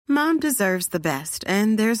Mom deserves the best,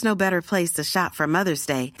 and there's no better place to shop for Mother's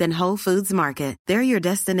Day than Whole Foods Market. They're your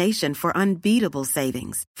destination for unbeatable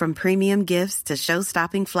savings, from premium gifts to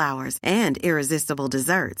show-stopping flowers and irresistible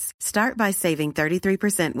desserts. Start by saving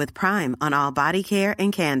 33% with Prime on all body care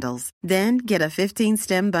and candles. Then get a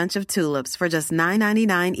 15-stem bunch of tulips for just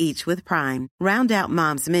 $9.99 each with Prime. Round out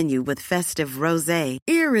Mom's menu with festive rosé,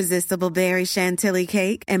 irresistible berry chantilly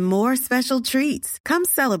cake, and more special treats. Come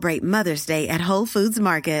celebrate Mother's Day at Whole Foods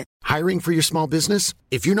Market. Hiring for your small business?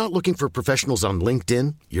 If you're not looking for professionals on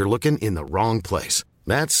LinkedIn, you're looking in the wrong place.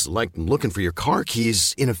 That's like looking for your car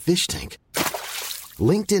keys in a fish tank.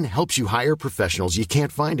 LinkedIn helps you hire professionals you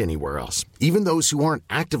can't find anywhere else, even those who aren't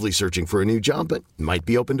actively searching for a new job but might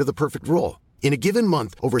be open to the perfect role. In a given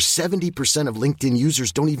month, over 70% of LinkedIn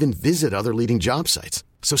users don't even visit other leading job sites.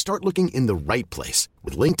 So start looking in the right place.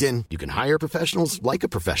 With LinkedIn, you can hire professionals like a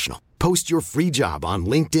professional. Post your free job on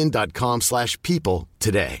linkedin.com/people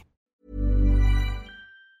today.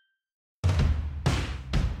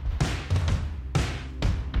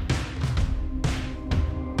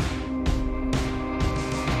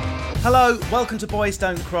 Hello, welcome to Boys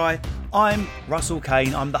Don't Cry. I'm Russell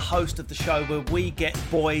Kane. I'm the host of the show where we get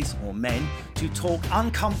boys or men to talk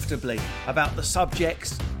uncomfortably about the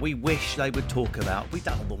subjects we wish they would talk about. We've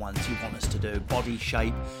done all the ones you want us to do: body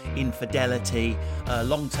shape, infidelity,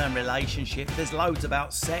 long-term relationship. There's loads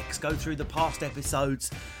about sex. Go through the past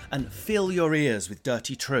episodes and fill your ears with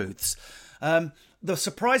dirty truths. The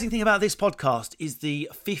surprising thing about this podcast is the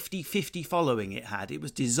 50-50 following it had. It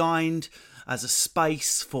was designed as a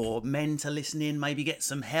space for men to listen in, maybe get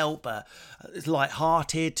some help. It's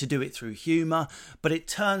light-hearted, to do it through humour. But it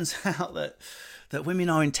turns out that women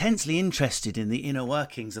are intensely interested in the inner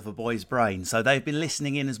workings of a boy's brain. So they've been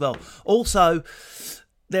listening in as well. Also,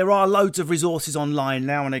 there are loads of resources online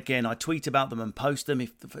now and again. I tweet about them and post them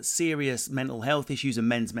for serious mental health issues and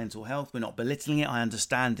men's mental health. We're not belittling it. I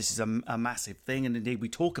understand this is a massive thing. And indeed, we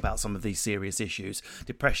talk about some of these serious issues: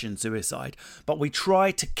 depression, suicide. But we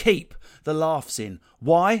try to keep the laughs in.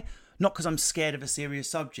 Why? Not because I'm scared of a serious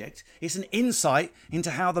subject. It's an insight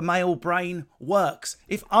into how the male brain works.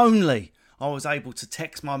 If only I was able to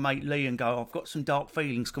text my mate Lee and go, I've got some dark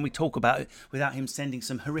feelings, can we talk about it, without him sending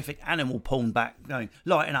some horrific animal porn back going,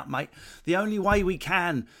 lighten up, mate. The only way we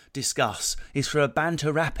can discuss is for a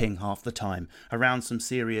banter rapping half the time around some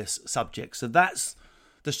serious subjects. So that's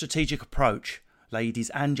the strategic approach, ladies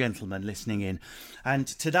and gentlemen listening in. And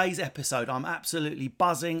today's episode, I'm absolutely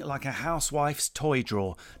buzzing like a housewife's toy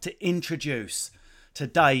drawer to introduce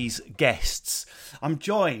today's guests. I'm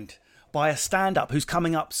joined by a stand-up who's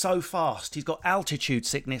coming up so fast. He's got altitude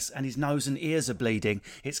sickness and his nose and ears are bleeding.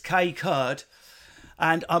 It's Kay Kurd.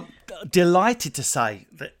 And I'm delighted to say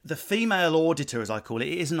that the female auditor, as I call it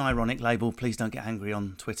is an ironic label. Please don't get angry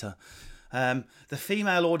on Twitter. The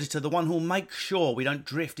female auditor, the one who'll make sure we don't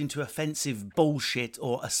drift into offensive bullshit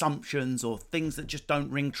or assumptions or things that just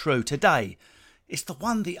don't ring true. Today, it's the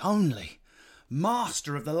one, the only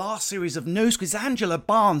master of the last series of News Quiz. Angela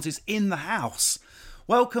Barnes is in the house.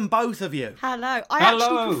 Welcome, both of you. Hello. I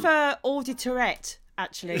actually prefer auditorette,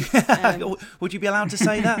 actually. Would you be allowed to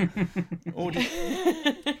say that?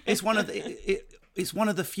 It's one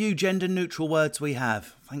of the few gender-neutral words we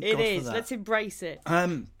have. Thank God for that. Let's embrace it.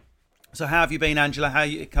 So how have you been, Angela? How are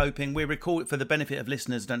you coping? We're recording, for the benefit of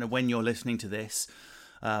listeners, don't know when you're listening to this.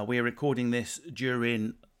 We're recording this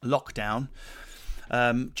during lockdown.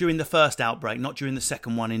 During the first outbreak, not during the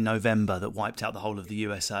second one in November that wiped out the whole of the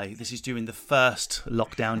USA. This is during the first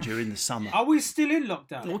lockdown during the summer. Are we still in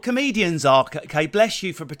lockdown? Well, comedians are. Kay, bless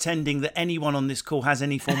you for pretending that anyone on this call has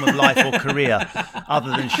any form of life or career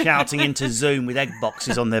other than shouting into Zoom with egg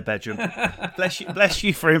boxes on their bedroom. Bless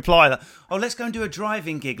you for implying that. Oh, let's go and do a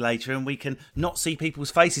driving gig later and we can not see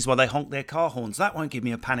people's faces while they honk their car horns. That won't give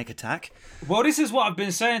me a panic attack. Well, this is what I've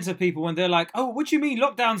been saying to people when they're like, oh, what do you mean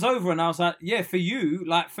lockdown's over? And I was like, yeah, for you.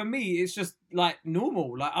 Like, for me, it's just like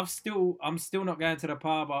normal. Like, I'm still not going to the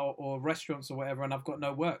pub or restaurants or whatever, and I've got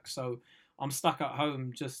no work, so I'm stuck at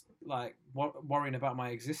home just like worrying about my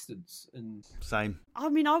existence. And same. I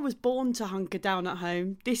mean, I was born to hunker down at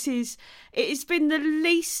home. It's been the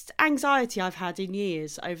least anxiety I've had in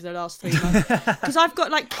years over the last 3 months, because I've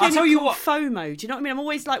got like clinical FOMO. Do you know what I mean? I'm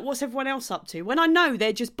always like, what's everyone else up to? When I know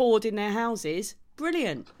they're just bored in their houses,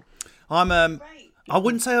 brilliant. I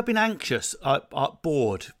wouldn't say I've been anxious.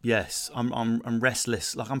 Bored, yes. I'm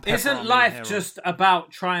restless. Like Isn't life just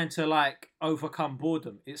about trying to like overcome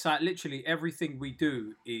boredom? It's like literally everything we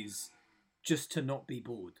do is just to not be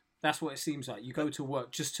bored. That's what it seems like. You go to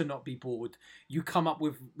work just to not be bored. You come up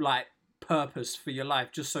with like purpose for your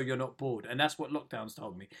life just so you're not bored. And that's what lockdowns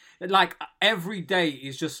told me. Like, every day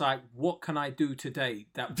is just like, what can I do today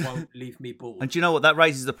that won't leave me bored? And do you know what? That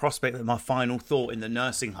raises the prospect that my final thought in the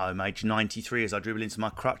nursing home, age 93, as I dribble into my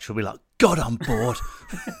crutch, will be like, God, I'm bored.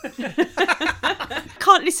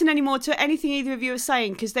 Can't listen anymore to anything either of you are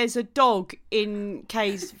saying because there's a dog in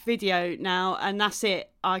Kay's video now, and that's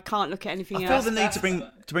it. I can't look at anything else. I feel the need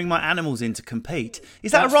to bring my animals in to compete.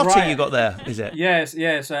 Is that a Rottweiler you got there? Is it? Yes.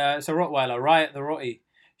 It's a Rottweiler, Riot the Rottie.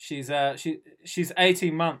 She's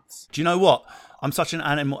 18 months. Do you know what? I'm such an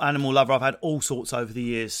animal lover. I've had all sorts over the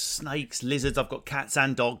years: snakes, lizards. I've got cats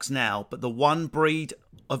and dogs now. But the one breed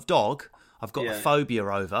of dog I've got a phobia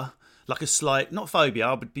over. Like a slight, not phobia,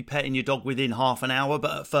 I would be petting your dog within half an hour,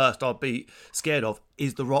 but at first I'd be scared of,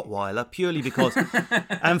 is the Rottweiler, purely because,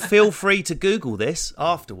 and feel free to Google this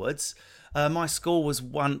afterwards, my school was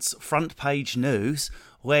once front page news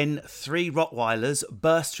when 3 Rottweilers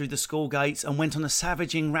burst through the school gates and went on a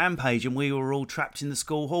savaging rampage, and we were all trapped in the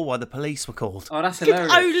school hall while the police were called. Oh, that's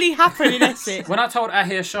hilarious. Could only happen in Essex. When I told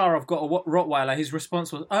Ahir Shah I've got a Rottweiler, his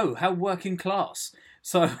response was, "Oh, how working class."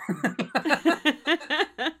 So,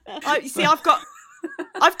 I've got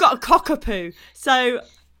a cockapoo, so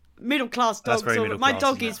middle class dogs. My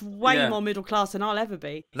dog is way more middle class than I'll ever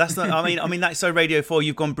be. That's not. I mean that's so Radio 4.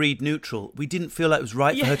 You've gone breed neutral. We didn't feel like it was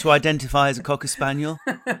right for her to identify as a cocker spaniel.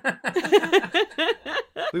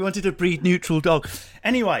 We wanted a breed neutral dog.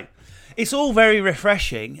 Anyway, it's all very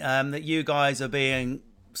refreshing that you guys are being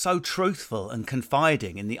so truthful and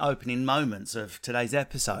confiding in the opening moments of today's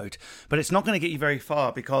episode, but it's not going to get you very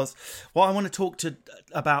far, because what I want to talk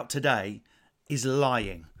about today is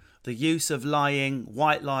lying. The use of lying,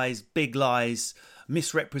 white lies, big lies,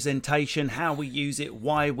 misrepresentation, how we use it,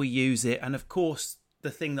 why we use it, and of course the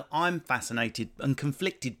thing that I'm fascinated and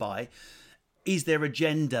conflicted by is there a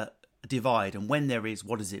gender divide, and when there is,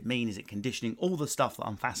 what does it mean? Is it conditioning? All the stuff that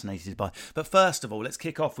I'm fascinated by. But first of all, let's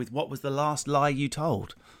kick off with, what was the last lie you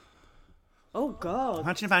told? Oh God!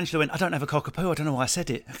 Imagine if Angela went, "I don't have a cockapoo. I don't know why I said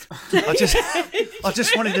it. I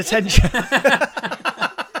just wanted attention.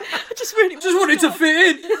 I just wanted to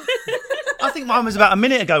fit in." I think mine was about a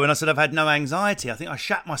minute ago when I said I've had no anxiety. I think I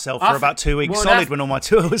shat myself for about 2 weeks solid when all my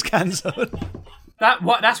tour was cancelled. That's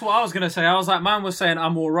what I was going to say. I was like, man was saying,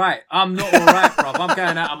 I'm all right. I'm not all right, bruv. I'm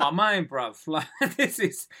going out of my mind, bruv. Like, this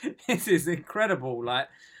is incredible. Like,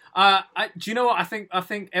 do you know what? I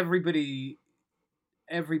think everybody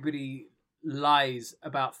lies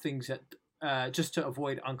about things that just to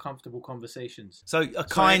avoid uncomfortable conversations. So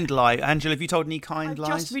kind lie. Angela, have you told any kind lies?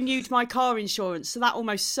 I just renewed my car insurance, so that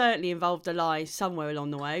almost certainly involved a lie somewhere along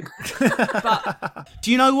the way. But do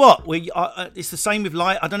you know what? It's the same with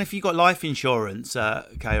life. I don't know if you got life insurance,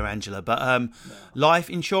 Kay or Angela, but no. Life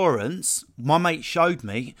insurance, my mate showed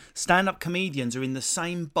me, stand-up comedians are in the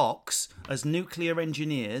same box as nuclear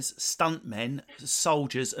engineers, stuntmen,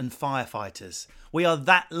 soldiers and firefighters. We are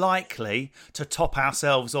that likely to top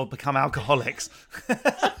ourselves or become alcoholics. At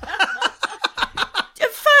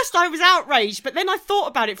first I was outraged, but then I thought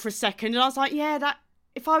about it for a second and I was like, yeah, that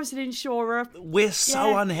if I was an insurer, we're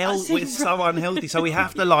so unhealthy. We're so unhealthy. So we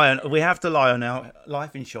have to lie on our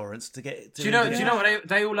life insurance to get. Do you know what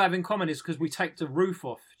they all have in common is because we take the roof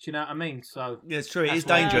off. Do you know what I mean? So yeah, it's true. It is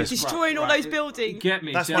dangerous. Destroying all those buildings. Get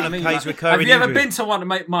me? That's one of Kay's recurring. Have you ever injuries. been to one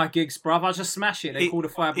of my gigs, bruv? I just smash it. They call the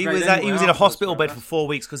fire brigade. He was in a hospital bed for 4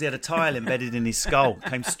 weeks because he had a tile embedded in his skull.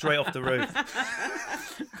 Came straight off the roof.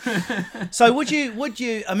 So would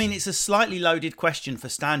you? I mean, it's a slightly loaded question for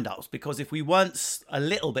stand-ups, because if we weren't a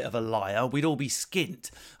little bit of a liar, we'd all be skint.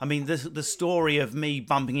 I mean, the story of me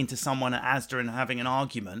bumping into someone at Asda and having an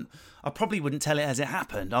argument, I probably wouldn't tell it as it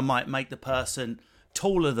happened. I might make the person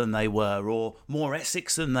taller than they were, or more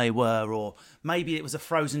Essex than they were, or maybe it was a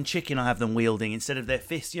frozen chicken I have them wielding instead of their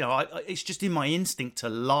fist. You know, it's just in my instinct to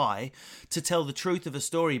lie, to tell the truth of a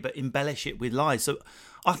story but embellish it with lies. So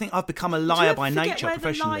I think I've become a liar by nature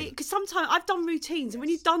professionally. Because sometimes I've done routines, and when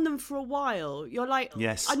you've done them for a while, you're like,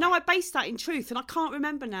 yes, I know I based that in truth, and I can't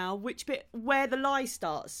remember now which bit where the lie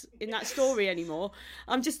starts in that story anymore.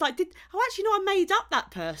 I'm just like, actually no, I made up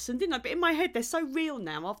that person, didn't I? But in my head, they're so real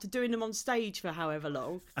now after doing them on stage for however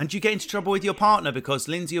long. And you get into trouble with your partner because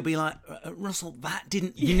Lindsay will be like, Russell, that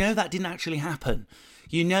didn't actually happen.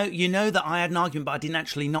 You know that I had an argument, but I didn't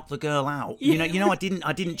actually knock the girl out. Yeah. You know, I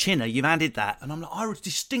didn't chin her. You've added that, and I'm like, I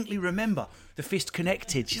distinctly remember the fist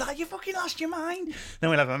connected. She's like, you fucking lost your mind. Then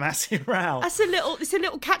we'll have a massive row. It's a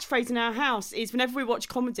little catchphrase in our house. Is whenever we watch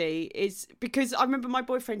comedy, is because I remember my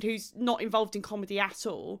boyfriend, who's not involved in comedy at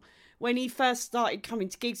all, when he first started coming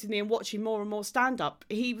to gigs with me and watching more and more stand-up,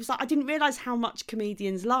 he was like, I didn't realise how much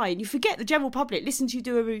comedians lie. And you forget the general public listen to you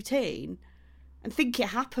do a routine. and think it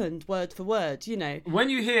happened word for word, you know. When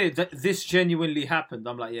you hear that this genuinely happened,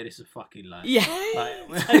 I'm like, yeah, this is a fucking lie. Yeah.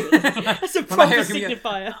 That's a proper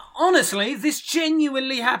signifier. Honestly, this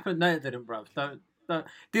genuinely happened. No, it didn't, bruv. Don't.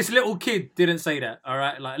 This little kid didn't say that. All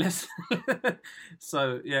right, like let's.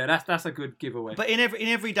 So yeah, that's a good giveaway. But in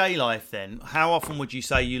everyday life, then, how often would you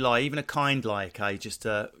say you lie? Even a kind lie, okay? Just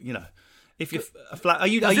you know. If you're flat,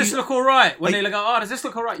 does this look all right? When they go, does this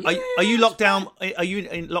look all right? Yeah. Are you locked down? Are you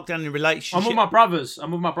in lockdown in a relationship? I'm with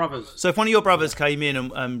my brothers. So if one of your brothers came in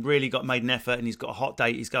and really made an effort, and he's got a hot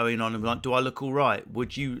date he's going on, and like, do I look all right?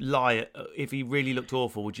 Would you lie if he really looked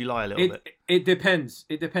awful? Would you lie a little bit? It depends.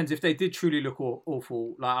 It depends. If they did truly look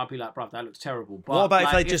awful, like I'd be like, bruv, that looks terrible. But what about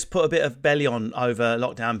if they just put a bit of belly on over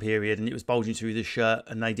lockdown period and it was bulging through the shirt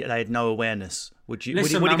and they had no awareness? Would you?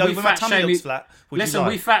 Listen, would he go, my tummy looks flat? Listen,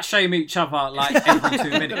 we fat shame each other like every 2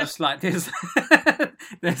 minutes. Like there's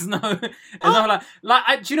no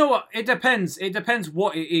like. Do you know what? It depends. It depends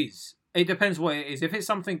what it is. It depends what it is. If it's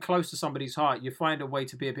something close to somebody's heart, you find a way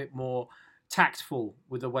to be a bit more tactful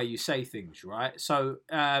with the way you say things, right? So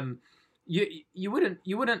you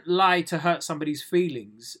wouldn't lie to hurt somebody's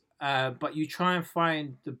feelings, but you try and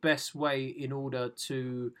find the best way in order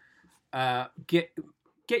to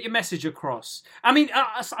get your message across. I mean,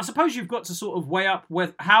 I suppose you've got to sort of weigh up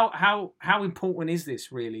with how important is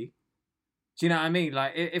this really? Do you know what I mean?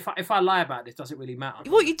 Like, if I lie about this, does it really matter?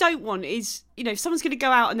 What you don't want is, you know, if someone's going to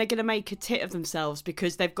go out and they're going to make a tit of themselves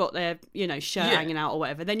because they've got their, you know, shirt hanging out or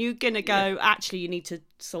whatever, then you're going to go, actually, you need to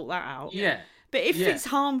sort that out. Yeah. But if it's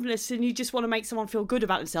harmless and you just want to make someone feel good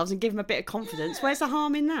about themselves and give them a bit of confidence, where's the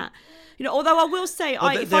harm in that? You know, although I will say,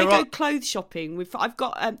 if I go clothes shopping, I've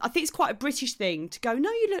got, I think it's quite a British thing to go,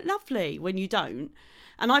 no, you look lovely when you don't.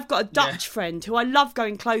 And I've got a Dutch friend who I love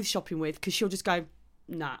going clothes shopping with because she'll just go,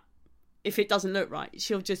 nah. If it doesn't look right,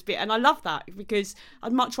 she'll just be... And I love that because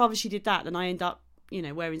I'd much rather she did that than I end up, you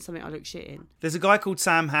know, wearing something I look shit in. There's a guy called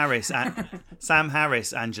Sam Harris,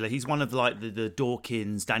 Angela. He's one of like the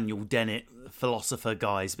Dawkins, Daniel Dennett philosopher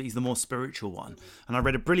guys, but he's the more spiritual one. And I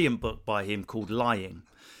read a brilliant book by him called Lying.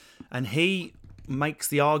 And he makes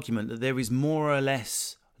the argument that there is more or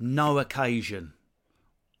less no occasion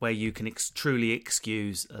where you can truly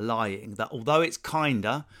excuse lying. That although it's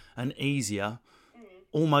kinder and easier,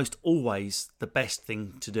 almost always the best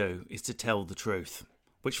thing to do is to tell the truth.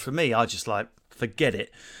 Which for me, I just like, forget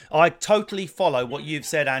it. I totally follow what you've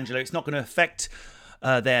said, Angela. It's not going to affect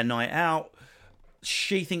their night out.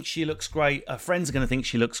 She thinks she looks great. Her friends are going to think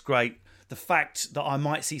she looks great. The fact that I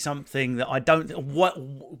might see something that I don't...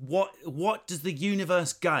 What does the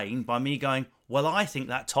universe gain by me going, well, I think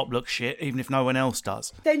that top looks shit, even if no one else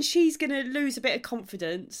does? Then she's going to lose a bit of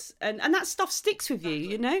confidence. And that stuff sticks with you,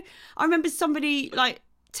 you know? I remember somebody, like,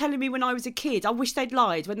 telling me when I was a kid, I wish they'd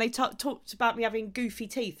lied when they talked about me having goofy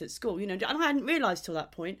teeth at school, you know? And I hadn't realised till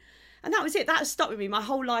that point. And that was it. That has stuck with me my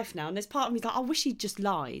whole life now. And there's part of me like, I wish he'd just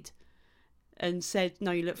lied and said,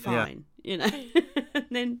 no, you look fine, you know? And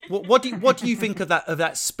then... What do you think of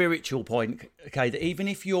that spiritual point? Okay, that even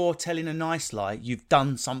if you're telling a nice lie, you've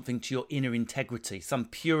done something to your inner integrity. Some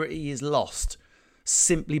purity is lost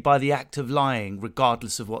simply by the act of lying,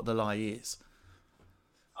 regardless of what the lie is.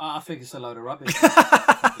 I think it's a load of rubbish.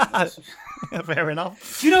 Fair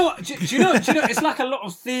enough. Do you know what? Do you know? It's like a lot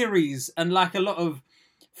of theories and like a lot of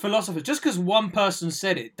philosophers. Just because one person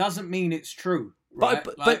said it doesn't mean it's true. Right?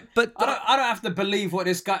 But I don't have to believe what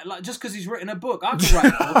this guy, like, just because he's written a book. I can write a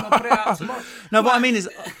book. I'll put it out tomorrow. No, what I mean is,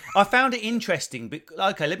 I found it interesting.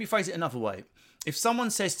 Okay, let me phrase it another way. If someone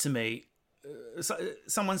says to me,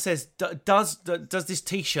 does this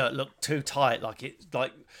T-shirt look too tight?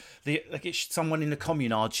 Someone in the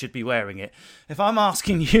communard should be wearing it. If I'm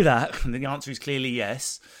asking you that, and the answer is clearly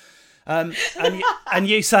yes. And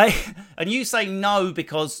you say no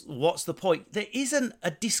because what's the point? There isn't a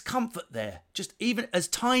discomfort there, just even as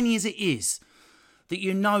tiny as it is, that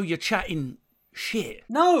you know you're chatting shit.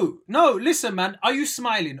 No. Listen, man. Are you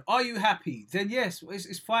smiling? Are you happy? Then yes,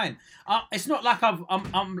 it's fine. It's not like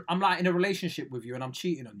I'm like in a relationship with you and I'm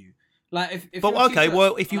cheating on you. Like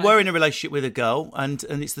if you were in a relationship with a girl and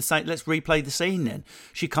it's the same, let's replay the scene then.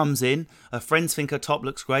 She comes in, her friends think her top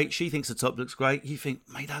looks great, she thinks her top looks great, you think,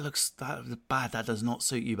 mate, that looks bad, that does not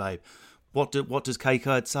suit you, babe. What does Kay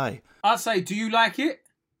Kurd say? I'd say, do you like it?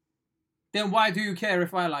 Then why do you care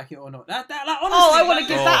if I like it or not? Honestly, I want to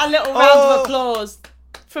give that a little round of applause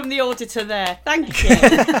from the auditor there. Thank you.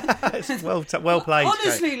 well played.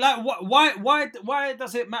 Honestly, like, why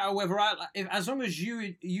does it matter whether I like? As long as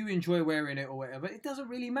you enjoy wearing it or whatever, it doesn't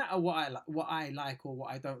really matter what I like or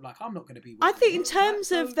what I don't like. I'm not going to be. I think in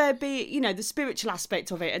terms of there being, you know, the spiritual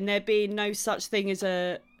aspect of it, and there being no such thing as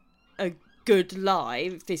a good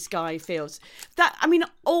lie this guy feels. That, I mean,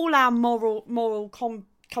 all our moral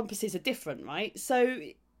compasses are different, right? So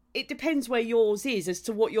it depends where yours is as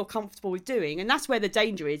to what you're comfortable with doing. And that's where the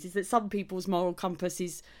danger is that some people's moral compass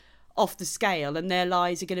is off the scale and their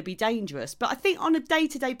lies are going to be dangerous. But I think on a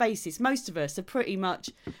day-to-day basis, most of us are pretty much,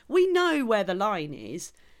 we know where the line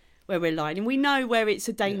is, where we're lying, and we know where it's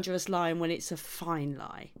a dangerous lie and when it's a fine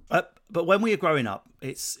lie. But when we are growing up,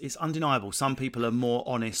 it's undeniable. Some people are more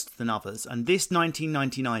honest than others. And this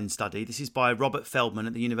 1999 study, this is by Robert Feldman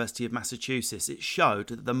at the University of Massachusetts, it showed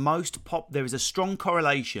that there is a strong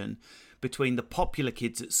correlation between the popular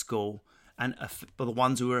kids at school and the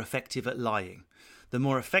ones who were effective at lying. The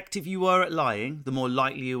more effective you were at lying, the more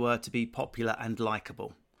likely you were to be popular and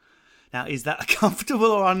likeable. Now, is that a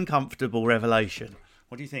comfortable or uncomfortable revelation?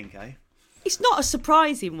 What do you think, eh? It's not a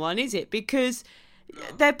surprising one, is it? Because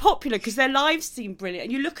they're popular because their lives seem brilliant.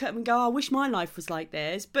 And you look at them and go, oh, I wish my life was like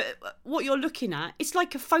theirs. But what you're looking at, it's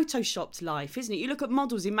like a photoshopped life, isn't it? You look at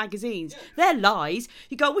models in magazines, they're lies.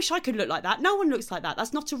 You go, I wish I could look like that. No one looks like that.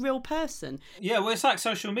 That's not a real person. Yeah, well, it's like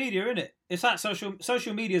social media, isn't it? It's like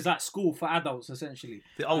social media is like school for adults, essentially.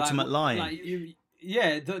 The ultimate lying.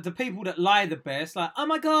 The people that lie the best, like, oh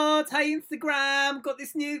my God, hey, Instagram, got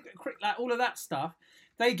this new, like all of that stuff.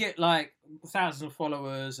 They get like thousands of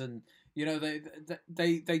followers, and you know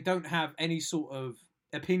they don't have any sort of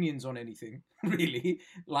opinions on anything really.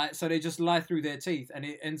 Like, so they just lie through their teeth, and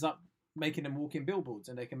it ends up making them walking billboards,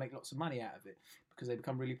 and they can make lots of money out of it because they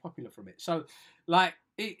become really popular from it. So, like,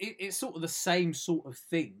 it's sort of the same sort of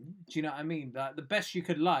thing. Do you know what I mean? Like, the best you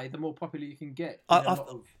could lie, the more popular you can get.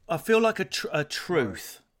 I feel like a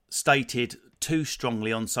truth stated too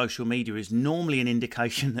strongly on social media is normally an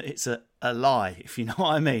indication that it's a lie, if you know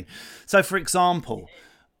what I mean. So, for example,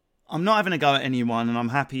 I'm not having a go at anyone, and I'm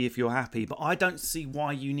happy if you're happy, but I don't see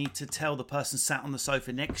why you need to tell the person sat on the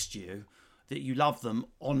sofa next to you that you love them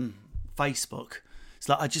on Facebook. It's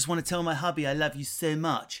like, I just want to tell my hubby I love you so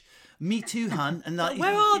much. Me too, hun. And like,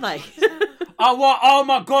 where are they? Oh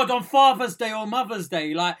my God, on Father's Day or Mother's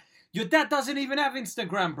Day, like, your dad doesn't even have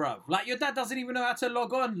Instagram, bruv. Like, your dad doesn't even know how to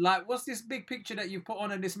log on. Like, what's this big picture that you put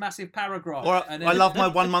on in this massive paragraph? Or I love my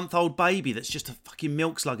 1-month-old baby that's just a fucking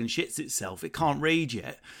milk slug and shits itself. It can't read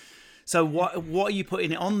yet. So what are you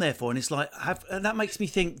putting it on there for? And it's like, that makes me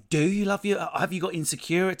think, do you love your... Have you got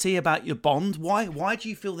insecurity about your bond? Why do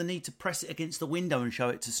you feel the need to press it against the window and show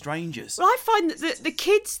it to strangers? Well, I find that the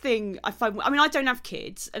kids thing, I mean, I don't have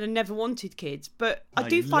kids and I never wanted kids, but I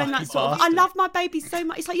do find that sort of... I love my baby so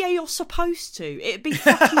much. It's like, yeah, you're supposed to. It'd be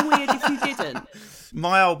fucking weird if you didn't.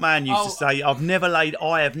 My old man used to say,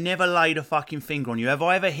 I have never laid a fucking finger on you. Have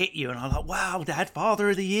I ever hit you? And I'm like, wow, Dad, Father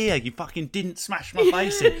of the Year. You fucking didn't smash my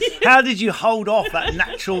face in. How did you hold off that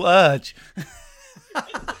natural urge?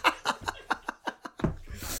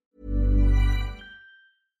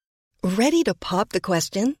 Ready to pop the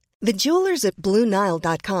question? The jewelers at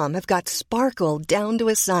BlueNile.com have got sparkle down to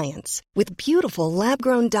a science with beautiful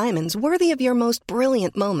lab-grown diamonds worthy of your most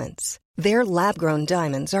brilliant moments. Their lab-grown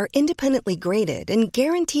diamonds are independently graded and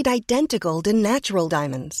guaranteed identical to natural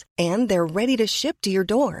diamonds, and they're ready to ship to your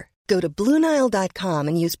door. Go to BlueNile.com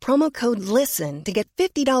and use promo code LISTEN to get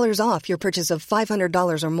 $50 off your purchase of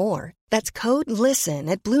 $500 or more. That's code LISTEN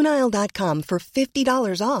at BlueNile.com for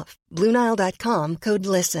 $50 off. BlueNile.com, code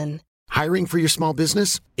LISTEN. Hiring for your small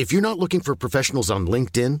business? If you're not looking for professionals on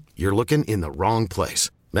LinkedIn, you're looking in the wrong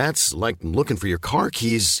place. That's like looking for your car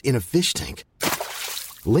keys in a fish tank.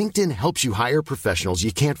 LinkedIn helps you hire professionals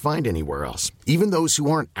you can't find anywhere else, even those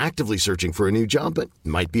who aren't actively searching for a new job but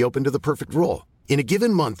might be open to the perfect role. In a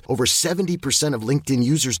given month, over 70% of LinkedIn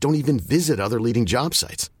users don't even visit other leading job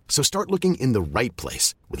sites. So start looking in the right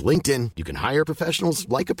place. With LinkedIn, you can hire professionals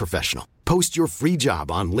like a professional. Post your free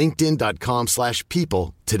job on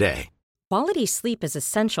linkedin.com/people today. Quality sleep is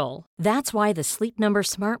essential. That's why the Sleep Number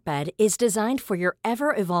Smart Bed is designed for your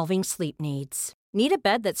ever-evolving sleep needs. Need a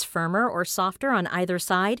bed that's firmer or softer on either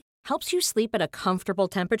side? Helps you sleep at a comfortable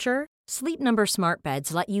temperature? Sleep Number Smart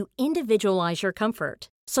Beds let you individualize your comfort,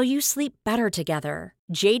 so you sleep better together.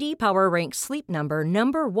 J.D. Power ranks Sleep Number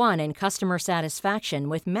number 1 in customer satisfaction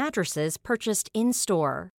with mattresses purchased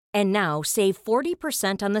in-store. And now, save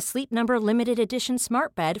 40% on the Sleep Number Limited Edition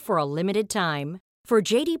Smart Bed for a limited time. For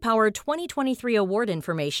J.D. Power 2023 award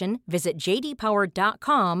information, visit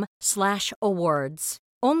jdpower.com/awards.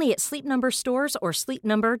 Only at Sleep Number stores or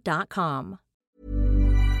sleepnumber.com.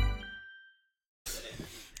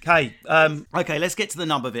 Okay, let's get to the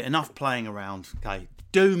nub of it. Enough playing around. Okay,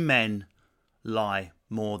 do men lie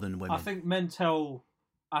more than women? I think men tell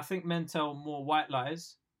more white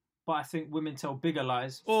lies, but I think women tell bigger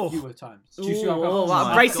lies fewer times. Do you see what I'm going?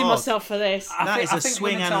 I'm bracing myself for this. That is a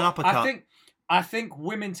swing and an uppercut. I think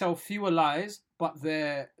women tell fewer lies, but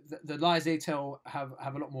the lies they tell have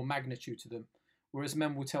a lot more magnitude to them. Whereas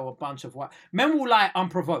men will tell a bunch of what men will lie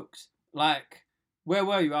unprovoked. Like, where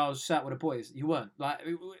were you? I was out with the boys. You weren't. Like,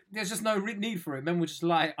 there's just no need for it. Men will just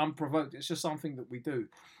lie unprovoked. It's just something that we do.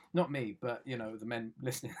 Not me, but the men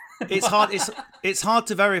listening. It's hard. It's hard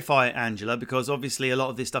to verify it, Angela, because obviously a lot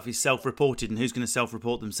of this stuff is self-reported, and who's going to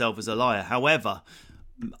self-report themselves as a liar? However,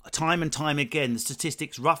 time and time again, the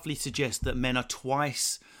statistics roughly suggest that men are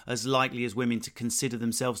twice as likely as women to consider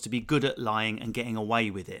themselves to be good at lying and getting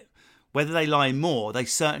away with it. Whether they lie more, they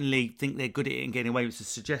certainly think they're good at it and getting away with it to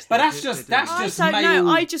suggest. But that's just I don't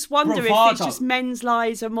know. I just wonder if it's just men's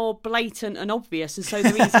lies are more blatant and obvious, and so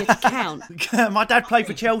they're easier to count. My dad played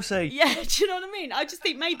for Chelsea. Yeah, do you know what I mean? I just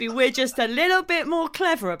think maybe we're just a little bit more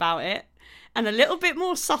clever about it and a little bit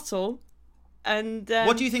more subtle. And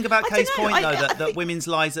what do you think about Kay's point, though, that women's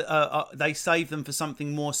lies they save them for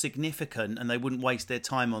something more significant, and they wouldn't waste their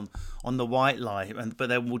time on the white lie, but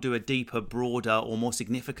they will do a deeper, broader, or more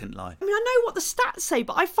significant lie? I mean, I know what the stats say,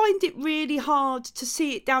 but I find it really hard to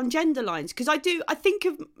see it down gender lines, because I think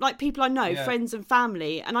of like people I know, friends and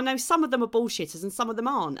family, and I know some of them are bullshitters and some of them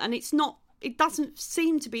aren't, and it doesn't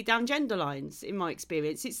seem to be down gender lines in my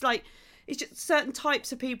experience. It's like, it's just certain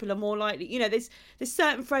types of people are more likely. There's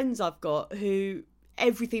certain friends I've got who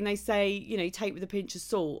everything they say, take with a pinch of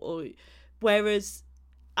salt. Whereas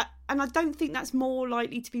I don't think that's more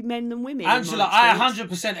likely to be men than women. Angela, I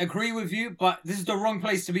 100% agree with you, but this is the wrong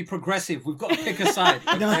place to be progressive. We've got to pick a side.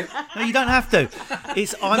 Okay? No, you don't have to.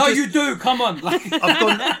 You do. Come on.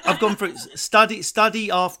 I've gone through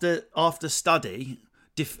study after study.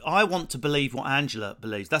 I want to believe what Angela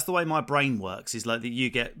believes. That's the way my brain works. Is like that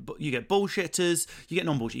you get bullshitters, you get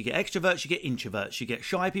non-bullshit, you get extroverts, you get introverts, you get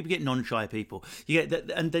shy people, you get non-shy people. You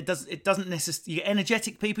get it doesn't necessarily. You get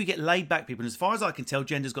energetic people, you get laid-back people. And as far as I can tell,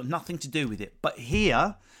 gender's got nothing to do with it. But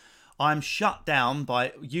here, I'm shut down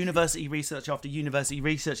by university research after university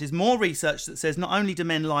research. There's more research that says not only do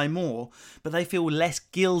men lie more, but they feel less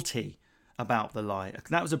guilty about the lie.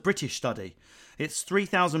 That was a British study. It's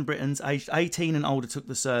 3,000 Britons aged 18 and older took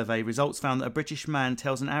the survey. Results found that a British man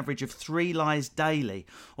tells an average of 3 lies daily,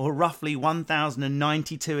 or roughly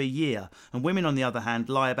 1,092 a year. And women, on the other hand,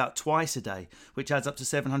 lie about twice a day, which adds up to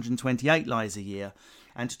 728 lies a year.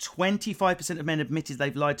 And 25% of men admitted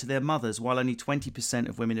they've lied to their mothers, while only 20%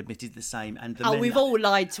 of women admitted the same. And we've all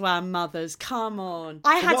lied to our mothers. Come on.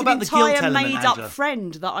 I had an entire made-up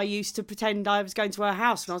friend that I used to pretend I was going to her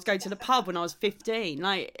house when I was going to the pub when I was 15.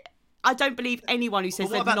 I don't believe anyone who says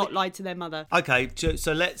they've not lied to their mother. Okay,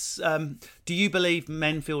 so let's... do you believe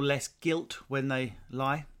men feel less guilt when they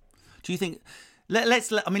lie? Do you think... Let's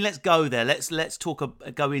go there. Let's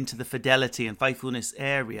go into the fidelity and faithfulness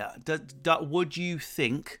area. Would you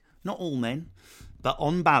think, not all men, but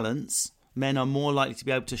on balance, men are more likely to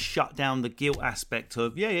be able to shut down the guilt aspect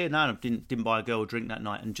of, I didn't buy a girl a drink that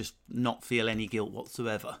night, and just not feel any guilt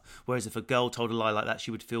whatsoever? Whereas if a girl told a lie like that,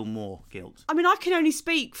 she would feel more guilt. I mean, I can only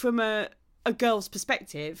speak from a girl's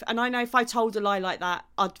perspective, and I know if I told a lie like that,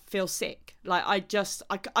 I'd feel sick. Like,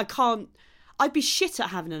 I can't... I'd be shit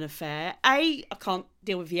at having an affair. A, I can't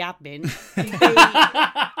deal with the admin.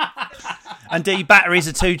 And D, batteries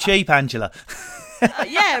are too cheap, Angela.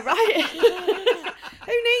 Yeah, right.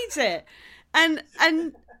 Who needs it? And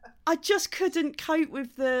I just couldn't cope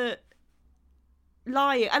with the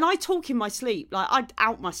lying. And I talk in my sleep. Like, I'd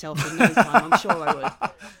out myself in no time. I'm sure I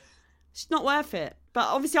would. It's not worth it. But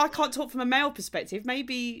obviously, I can't talk from a male perspective.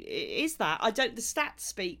 Maybe it is that. The stats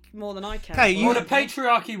speak more than I can. Okay, the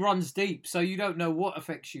patriarchy runs deep, so you don't know what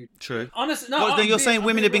affects you. True. Honestly, you're saying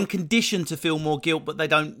women have been conditioned to feel more guilt, but they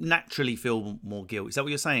don't naturally feel more guilt. Is that what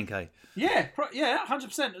you're saying, Kay? Yeah,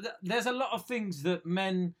 100%. There's a lot of things that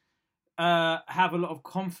men have a lot of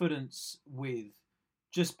confidence with,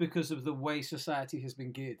 just because of the way society has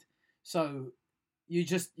been geared. So you're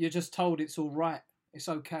just told it's all right, it's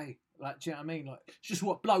okay. Like, do you know what I mean? Like, it's just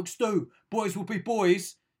what blokes do. Boys will be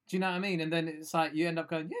boys. Do you know what I mean? And then it's like you end up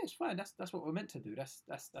going, yeah, it's fine. That's what we're meant to do. That's.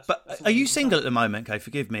 But are you single at the moment, Kay?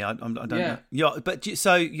 Forgive me, I don't know. Yeah, but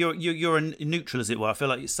so you're a neutral, as it were. I feel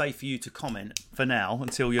like it's safe for you to comment for now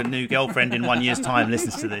until your new girlfriend in 1 year's time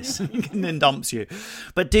listens to this and then dumps you.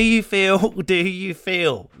 But do you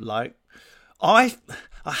feel like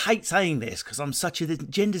I hate saying this because I'm such a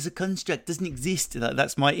gender's a construct, doesn't exist.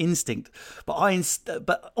 That's my instinct.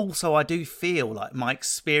 But also I do feel like my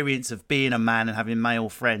experience of being a man and having male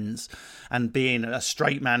friends and being a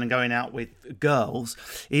straight man and going out with girls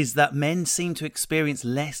is that men seem to experience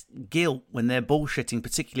less guilt when they're bullshitting,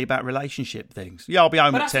 particularly about relationship things. Yeah, I'll be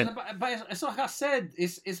home at 10. But it's like I said,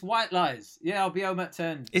 it's white lies. Yeah, I'll be home at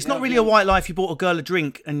 10. It's not really a white lie if you bought a girl a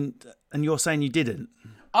drink and you're saying you didn't.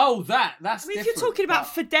 Oh, that's. I mean, different. if you're talking about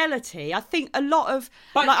fidelity, I think a lot of.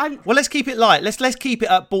 Well, let's keep it light. Let's keep it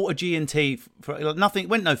up. Bought a G&T for nothing.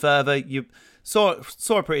 Went no further. You saw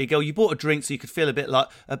a pretty girl. You bought a drink so you could feel a bit like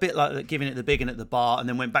giving it the big one at the bar, and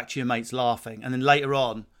then went back to your mates laughing. And then later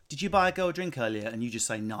on, did you buy a girl a drink earlier? And you just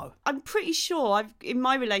say no. I'm pretty sure in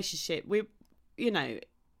my relationship,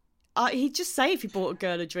 he'd just say if he bought a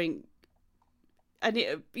girl a drink. And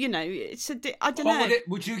I don't know.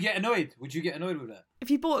 Would you get annoyed? Would you get annoyed with that?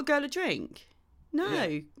 If you bought a girl a drink? No.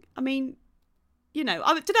 Yeah. I mean, I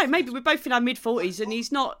don't know. Maybe we're both in our mid-40s and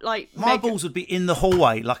he's not like... My balls would be in the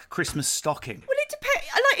hallway like a Christmas stocking. Well, it depends.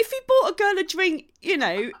 Like, if he bought a girl a drink,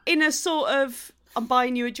 in a sort of... I'm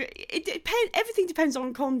buying you a drink. It depends. Everything depends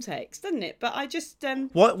on context, doesn't it? But I just...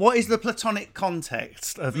 What is the platonic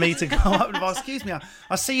context of me to go up and say, excuse me,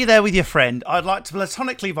 I see you there with your friend. I'd like to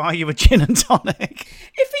platonically buy you a gin and tonic.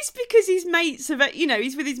 If it's because his mates have,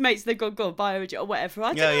 he's with his mates, they've gone, go on, buy her a gin or whatever.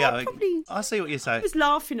 I don't know. Probably, I see what you're saying. I was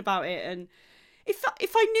laughing about it, and if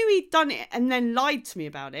I knew he'd done it and then lied to me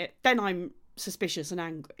about it, then I'm suspicious and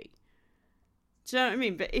angry. Do you know what I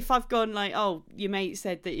mean? But if I've gone like, oh, your mate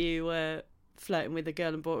said that you were flirting with a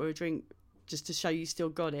girl and bought her a drink just to show you still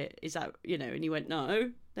got it, is that, and you went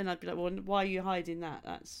no, then I'd be like, well, why are you hiding that?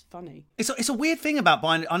 That's funny. It's a weird thing about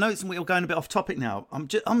buying. I know we're going a bit off topic now. I'm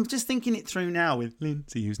just thinking it through now with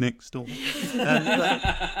Lindsay, who's next door.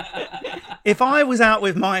 If I was out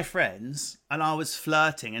with my friends and I was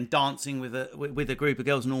flirting and dancing with a group of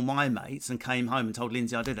girls and all my mates and came home and told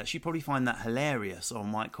Lindsay I did that, she'd probably find that hilarious or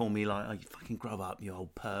might call me like, oh, you fucking grow up, you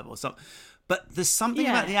old perv or something. But there's something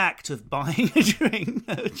about the act of buying a drink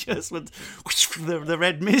that just with the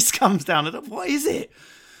red mist comes down. What is it?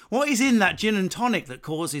 What is in that gin and tonic that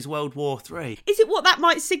causes World War III? Is it what that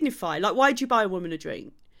might signify? Like, why'd you buy a woman a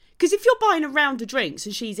drink? Because if you're buying a round of drinks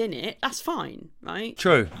and she's in it, that's fine, right?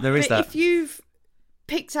 True, there is that. If you've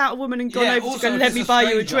picked out a woman and gone over to go, let me buy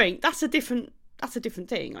you a drink, that's a different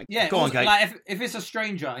thing. Yeah, go on, Kate. Like if it's a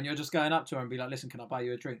stranger and you're just going up to her and be like, listen, can I buy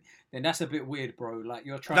you a drink? Then that's a bit weird, bro. Like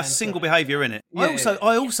you're trying. That's single behaviour, innit? Yeah,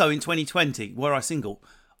 I also in 2020, were I single,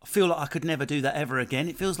 I feel like I could never do that ever again.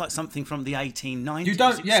 It feels like something from the 1890s. You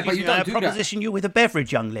don't, but you don't do that. Proposition you with a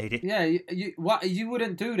beverage, young lady. Yeah, you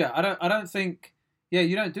wouldn't do that. I don't think. Yeah,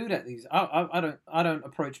 you don't do that. I don't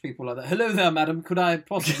approach people like that. Hello there, madam. Could I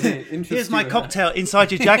possibly interest you? Here's my cocktail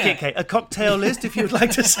inside your jacket, Kate. A cocktail list if you'd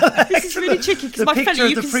like to select. This is really tricky because my fellow,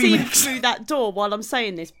 you can see through that door while I'm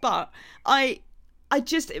saying this, but I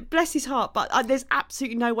just, bless his heart, but there's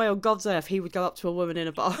absolutely no way on God's earth he would go up to a woman in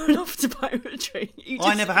a bar and offer to buy her a drink.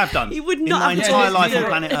 I never have done. He would not in my entire life on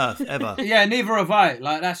planet Earth, ever. Yeah, neither have I.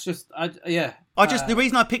 Like, that's just, the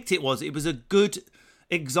reason I picked it was a good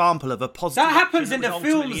example of a positive. That happens in the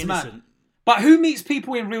films, man. But who meets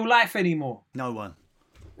people in real life anymore? No one.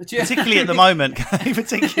 Particularly at the moment.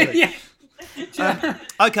 Particularly. Yeah.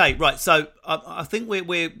 Okay, right. So I think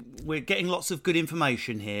we're getting lots of good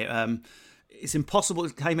information here. It's impossible.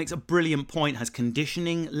 Kay makes a brilliant point. Has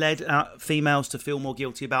conditioning led females to feel more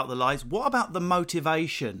guilty about the lies? What about the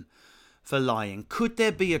motivation for lying? Could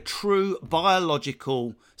there be a true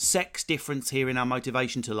biological sex difference here in our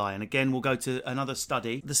motivation to lie? And again, we'll go to another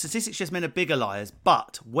study. The statistics suggest men are bigger liars,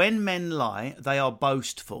 but when men lie, they are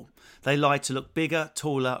boastful. They lie to look bigger,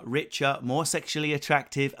 taller, richer, more sexually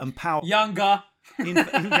attractive and powerful. Younger. In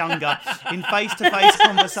face-to-face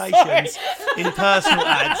conversations, in personal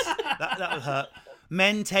ads. That would hurt.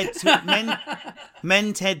 Men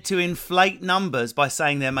tend to inflate numbers by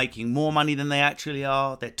saying they're making more money than they actually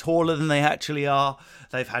are. They're taller than they actually are.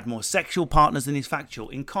 They've had more sexual partners than is factual.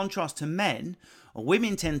 In contrast to men,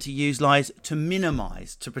 women tend to use lies to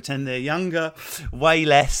minimise, to pretend they're younger, way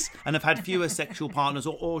less, and have had fewer sexual partners,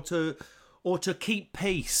 or to keep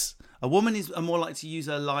peace. A woman is more likely to use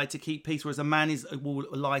a lie to keep peace, whereas a man will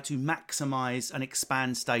lie to maximise and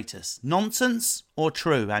expand status. Nonsense or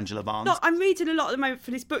true, Angela Barnes? No, I'm reading a lot at the moment for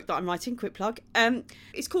this book that I'm writing, quick plug.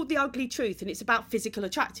 It's called The Ugly Truth, and it's about physical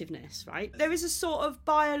attractiveness, right? There is a sort of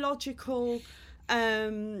biological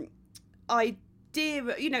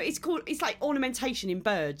dearer, it's like ornamentation in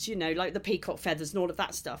birds, like the peacock feathers and all of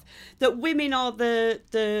that stuff, that women are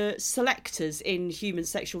the selectors in human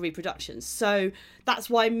sexual reproduction. So that's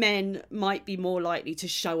why men might be more likely to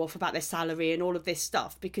show off about their salary and all of this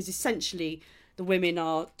stuff, because essentially the women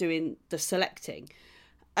are doing the selecting.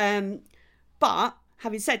 But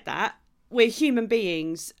having said that, we're human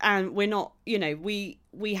beings, and we're not, we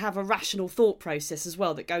have a rational thought process as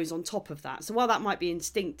well that goes on top of that. So while that might be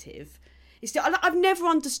instinctive, I've never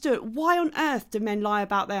understood, why on earth do men lie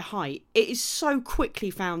about their height? It is so quickly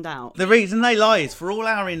found out. The reason they lie is for all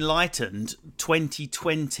our enlightened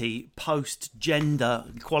 2020 post-gender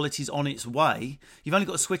equality's on its way. You've only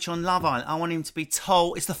got to switch on Love Island. I want him to be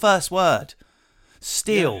tall. It's the first word.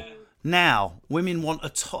 Still. Yeah. Now, women want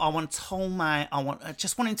I want a tall man. I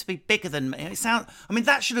just want him to be bigger than me.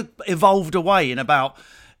 That should have evolved away in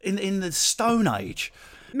the Stone Age.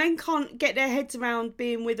 Men can't get their heads around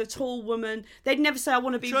being with a tall woman. They'd never say, I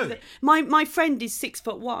want to be with her. My friend is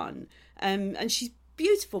 6'1", and she's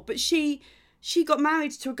beautiful, but she got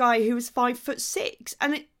married to a guy who was 5'6",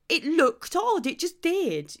 and it looked odd. It just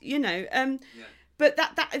did, But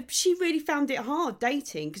that she really found it hard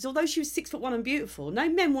dating, because although she was 6'1" and beautiful, no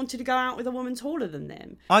men wanted to go out with a woman taller than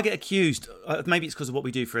them. I get accused, maybe it's because of what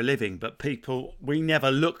we do for a living, but we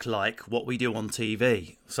never look like what we do on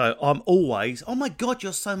TV. So I'm always, oh my God,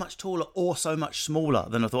 you're so much taller or so much smaller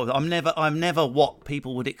than I thought. I'm never what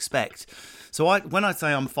people would expect. So when I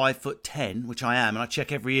say I'm 5'10", which I am, and I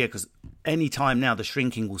check every year, because any time now the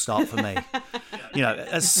shrinking will start for me.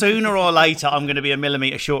 As sooner or later I'm going to be a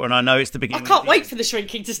millimetre shorter, and I know it's the beginning. I can't wait for the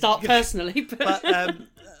shrinking to start personally. But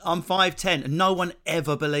I'm 5'10", and no one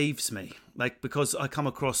ever believes me. Because I come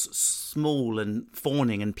across small and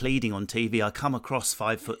fawning and pleading on TV, I come across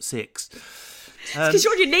 5'6". Because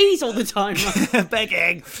you're on your knees all the time.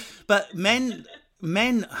 Begging. But men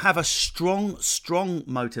have a strong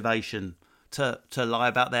motivation to lie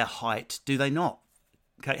about their height, do they not?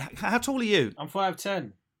 Okay, how tall are you? I'm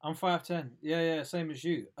 5'10". I'm 5'10". Yeah, same as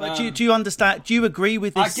you. But do you understand? Do you agree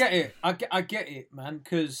with this? I get it. I get it, man.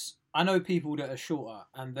 Because I know people that are shorter,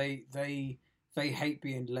 and they hate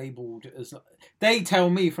being labelled as. They tell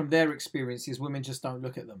me from their experiences, women just don't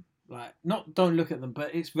look at them. Like, not don't look at them,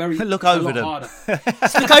 but it's very look over them. Harder.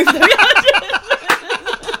 Look over them.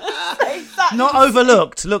 Exactly. Not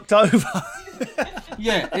overlooked. Looked over.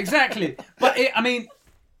 Yeah, exactly. But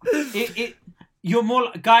you're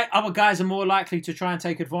other guys are more likely to try and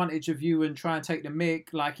take advantage of you and try and take the mick.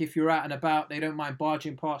 Like, if you're out and about, they don't mind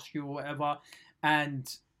barging past you or whatever. And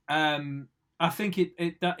I think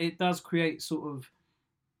it does create sort of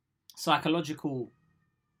psychological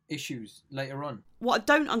issues later on. What I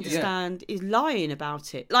don't understand is lying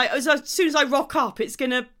about it. Like, as soon as I rock up, it's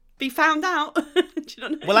going to be found out. Do you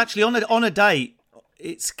know? Well, actually, on a date,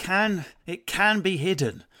 it can be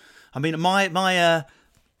hidden. I mean,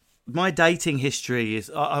 my dating history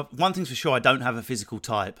is one thing's for sure. I don't have a physical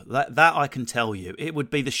type. That I can tell you. It would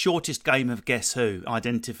be the shortest game of Guess Who,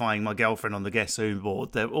 identifying my girlfriend on the Guess Who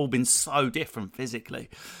board. They've all been so different physically,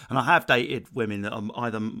 and I have dated women that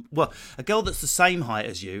are a girl that's the same height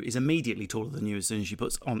as you is immediately taller than you as soon as she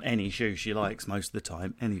puts on any shoe she likes most of the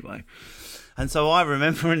time. Anyway. And so I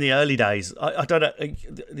remember in the early days, I don't know,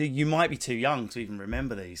 you might be too young to even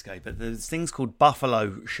remember these, Kate, but there's things called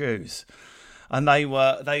buffalo shoes. And they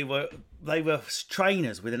were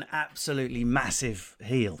trainers with an absolutely massive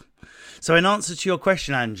heel. So in answer to your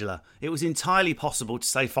question, Angela, it was entirely possible to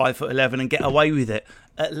say 5'11" and get away with it,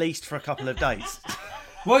 at least for a couple of days.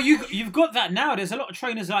 Well, you've got that now. There's a lot of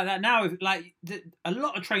trainers like that now. Like, a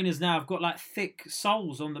lot of trainers now have got like thick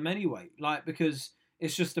soles on them anyway, like, because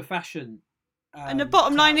it's just a fashion. And the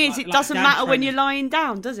bottom line is, it doesn't matter when you're lying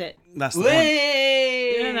down, does it? That's the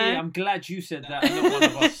one. I'm glad you said that, and not one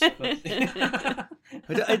of us.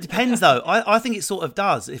 But... It depends, though. I think it sort of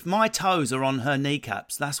does. If my toes are on her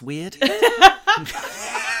kneecaps, that's weird.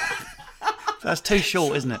 That's too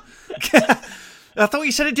short, isn't it? I thought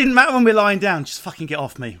you said it didn't matter when we're lying down. Just fucking get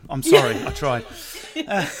off me. I'm sorry. I tried.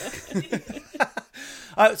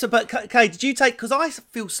 But Kay, did you take? Because I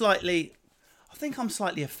feel slightly. I think I'm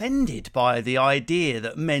slightly offended by the idea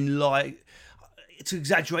that men like to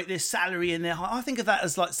exaggerate their salary and their height. I think of that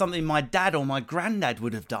as like something my dad or my granddad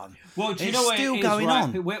would have done. Well, do you know what it is, going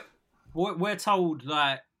on? We're told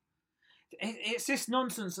like it's this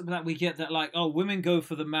nonsense that we get that like, oh, women go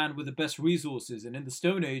for the man with the best resources, and in the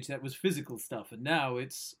Stone Age that was physical stuff, and now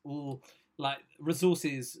it's all like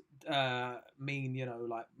resources mean, you know,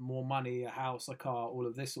 like more money, a house, a car, all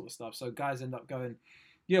of this sort of stuff. So guys end up going,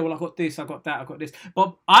 yeah, well, I got this, I got that, I got this.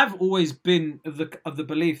 But I've always been of the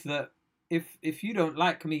belief that if you don't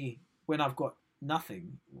like me when I've got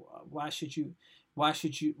nothing, why should you? why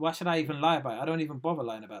should I even lie about it? I don't even bother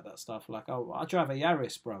lying about that stuff. Like, I drive a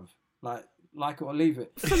Yaris, bruv. Like it or leave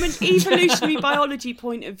it. From an evolutionary biology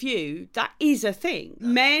point of view, that is a thing.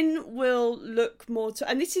 Men will look more to,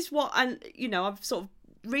 and this is what, and you know, I'm sort of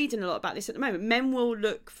reading a lot about this at the moment. Men will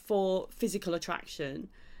look for physical attraction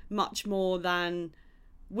much more than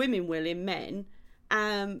women will in men,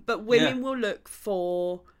 but women will look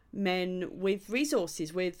for men with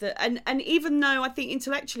resources, and even though I think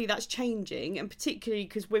intellectually that's changing, and particularly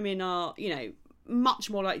because women are, you know, much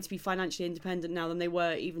more likely to be financially independent now than they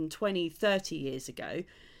were even 20, 30 years ago.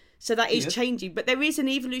 So that is changing. But there is an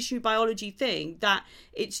evolutionary biology thing that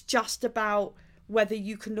it's just about whether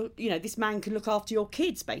you can look, you know, this man can look after your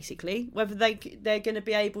kids, basically, whether they're going to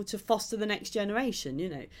be able to foster the next generation, you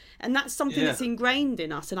know. And that's something that's ingrained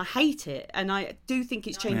in us, and I hate it. And I do think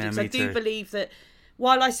it's changing. Because I do believe that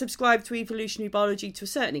while I subscribe to evolutionary biology to a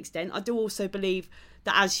certain extent, I do also believe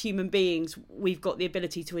that as human beings, we've got the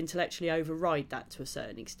ability to intellectually override that to a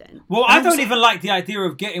certain extent. Well, I don't even like the idea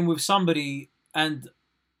of getting with somebody and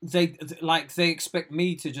they expect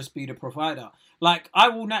me to just be the provider. Like, I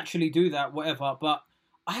will naturally do that, whatever, but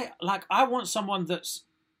I want someone that's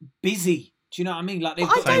busy. Do you know what I mean? Like,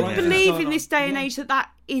 I don't believe in this day and age that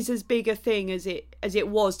is as big a thing as it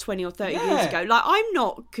was 20 or 30 years ago. Like, I'm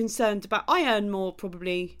not concerned about, I earn more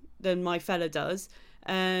probably than my fella does.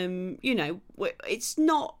 You know, it's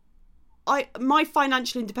not, my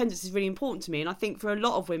financial independence is really important to me, and I think for a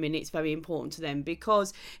lot of women it's very important to them,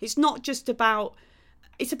 because it's not just about,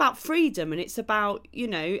 it's about freedom, and it's about, you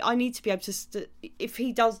know, I need to be able to if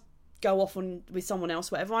he does go off with someone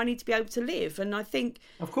else, whatever, I need to be able to live. And I think,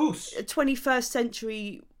 of course, a 21st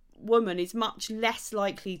century woman is much less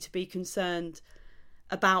likely to be concerned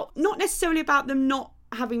about, not necessarily about them not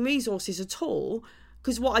having resources at all,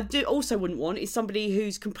 because what I also wouldn't want is somebody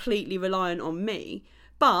who's completely reliant on me.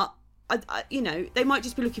 But, I, you know, they might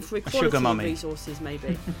just be looking for equality of resources,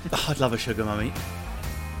 maybe. I'd love a sugar mummy.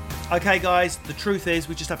 Okay, guys, the truth is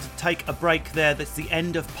we just have to take a break there. That's the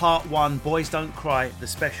end of part 1, Boys Don't Cry, the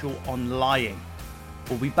special on lying.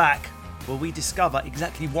 We'll be back where we discover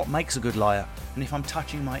exactly what makes a good liar. And if I'm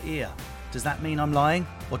touching my ear, does that mean I'm lying?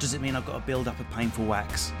 Or does it mean I've got to build up a painful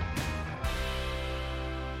wax?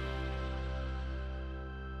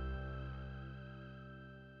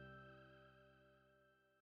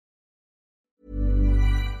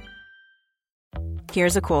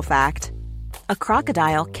 Here's a cool fact. A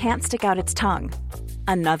crocodile can't stick out its tongue.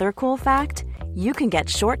 Another cool fact, you can get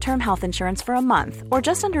short-term health insurance for a month or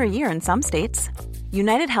just under a year in some states.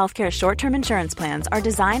 United Healthcare short-term insurance plans are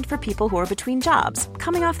designed for people who are between jobs,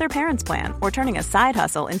 coming off their parents' plan, or turning a side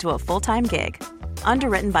hustle into a full-time gig.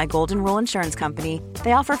 Underwritten by Golden Rule Insurance Company,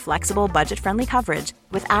 they offer flexible, budget-friendly coverage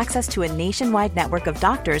with access to a nationwide network of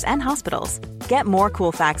doctors and hospitals. Get more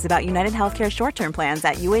cool facts about United Healthcare short-term plans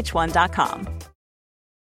at uh1.com.